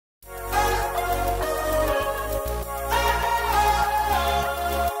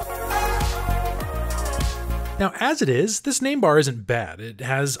Now, as it is, this name bar isn't bad. It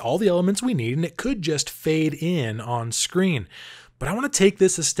has all the elements we need and it could just fade in on screen. But I want to take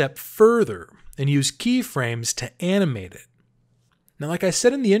this a step further and use keyframes to animate it. Now, like I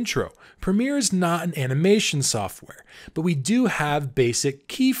said in the intro, Premiere is not an animation software, but we do have basic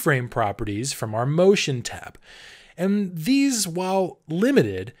keyframe properties from our Motion tab. And these, while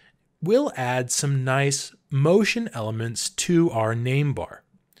limited, will add some nice motion elements to our name bar.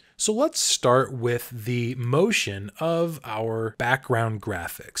 So let's start with the motion of our background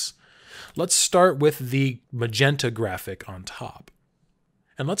graphics. Let's start with the magenta graphic on top.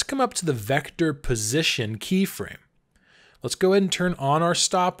 And let's come up to the vector position keyframe. Let's go ahead and turn on our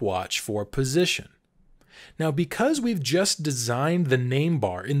stopwatch for position. Now, because we've just designed the name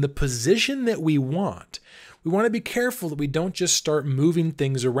bar in the position that we want to be careful that we don't just start moving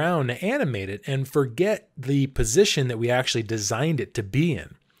things around to animate it and forget the position that we actually designed it to be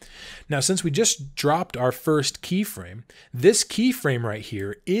in. Now, since we just dropped our first keyframe, this keyframe right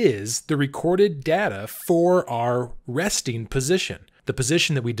here is the recorded data for our resting position, the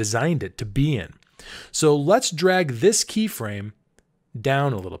position that we designed it to be in. So let's drag this keyframe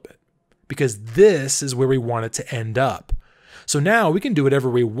down a little bit because this is where we want it to end up. So now we can do whatever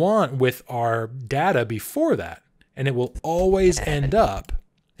we want with our data before that, and it will always end up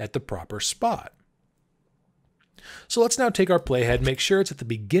at the proper spot. So let's now take our playhead, make sure it's at the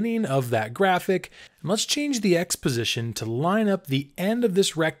beginning of that graphic, and let's change the X position to line up the end of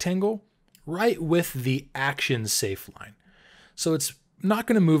this rectangle right with the action safe line. So it's not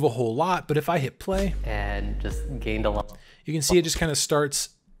going to move a whole lot, but if I hit play and just gained a lot, you can see it just kind of starts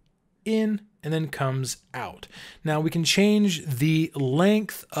in and then comes out. Now we can change the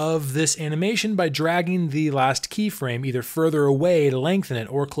length of this animation by dragging the last keyframe either further away to lengthen it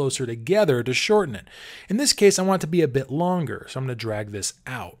or closer together to shorten it. In this case, I want it to be a bit longer, so I'm going to drag this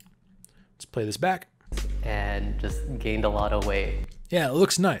out. Let's play this back. and just gained a lot of weight. Yeah, it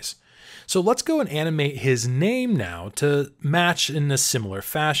looks nice. So let's go and animate his name now to match in a similar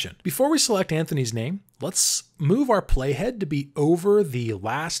fashion. Before we select Anthony's name, let's move our playhead to be over the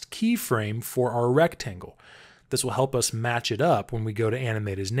last keyframe for our rectangle. This will help us match it up when we go to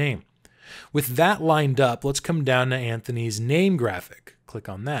animate his name. With that lined up, let's come down to Anthony's name graphic. Click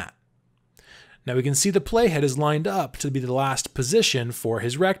on that. Now we can see the playhead is lined up to be the last position for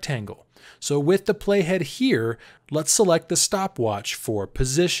his rectangle. So with the playhead here, let's select the stopwatch for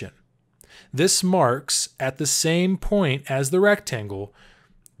position. This marks at the same point as the rectangle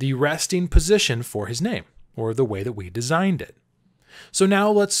the resting position for his name, or the way that we designed it. So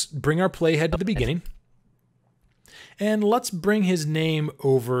now let's bring our playhead to the beginning. And let's bring his name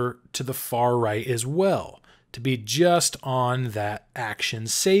over to the far right as well, to be just on that action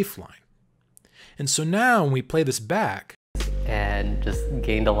safe line. And so now when we play this back, and just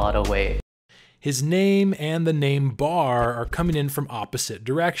gained a lot of weight. His name and the name bar are coming in from opposite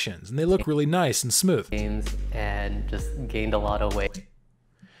directions, and they look really nice and smooth. And just gained a lot of weight.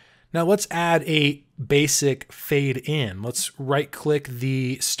 Now let's add a basic fade in. Let's right click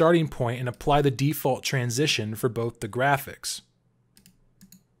the starting point and apply the default transition for both the graphics.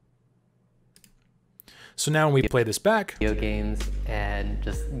 So now when we play this back, Video games and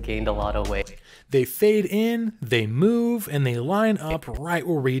just gained a lot of weight. They fade in, they move, and they line up right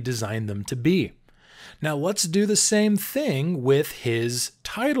where we designed them to be. Now let's do the same thing with his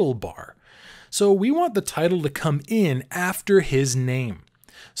title bar. So we want the title to come in after his name.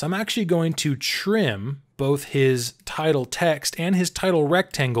 So I'm actually going to trim both his title text and his title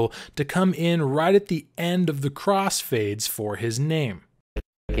rectangle to come in right at the end of the crossfades for his name.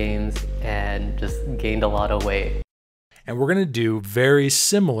 Games and just gained a lot of weight. And we're going to do very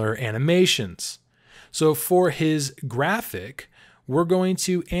similar animations. So for his graphic, we're going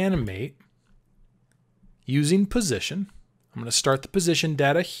to animate using position. I'm going to start the position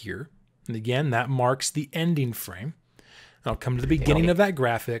data here. And again, that marks the ending frame. I'll come to the beginning of that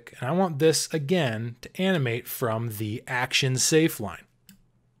graphic, and I want this again to animate from the action safe line.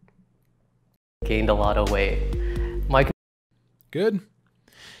 Gained a lot of weight. Good.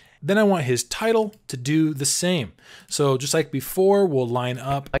 Then I want his title to do the same. So just like before, we'll line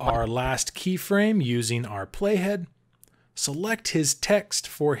up our last keyframe using our playhead, select his text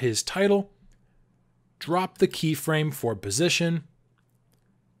for his title, drop the keyframe for position,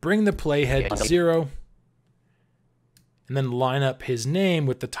 bring the playhead to 0, and then line up his name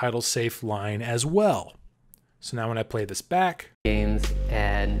with the title safe line as well. So now when I play this back, games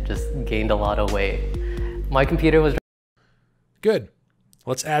and just gained a lot of weight. My computer was good.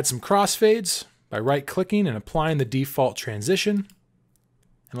 Let's add some crossfades by right-clicking and applying the default transition,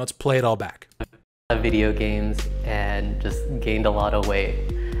 and let's play it all back. Video games and just gained a lot of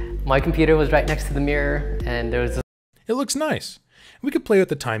weight. My computer was right next to the mirror, and there was this It looks nice. We could play with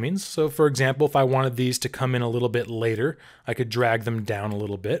the timings. So for example, if I wanted these to come in a little bit later, I could drag them down a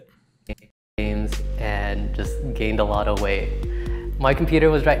little bit. games and just gained a lot of weight. My computer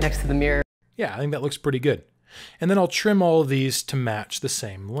was right next to the mirror. Yeah, I think that looks pretty good. And then I'll trim all of these to match the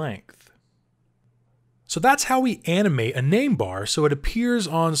same length. So that's how we animate a name bar so it appears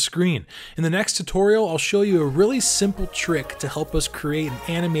on screen. In the next tutorial, I'll show you a really simple trick to help us create an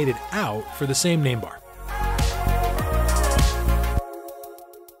animated out for the same name bar.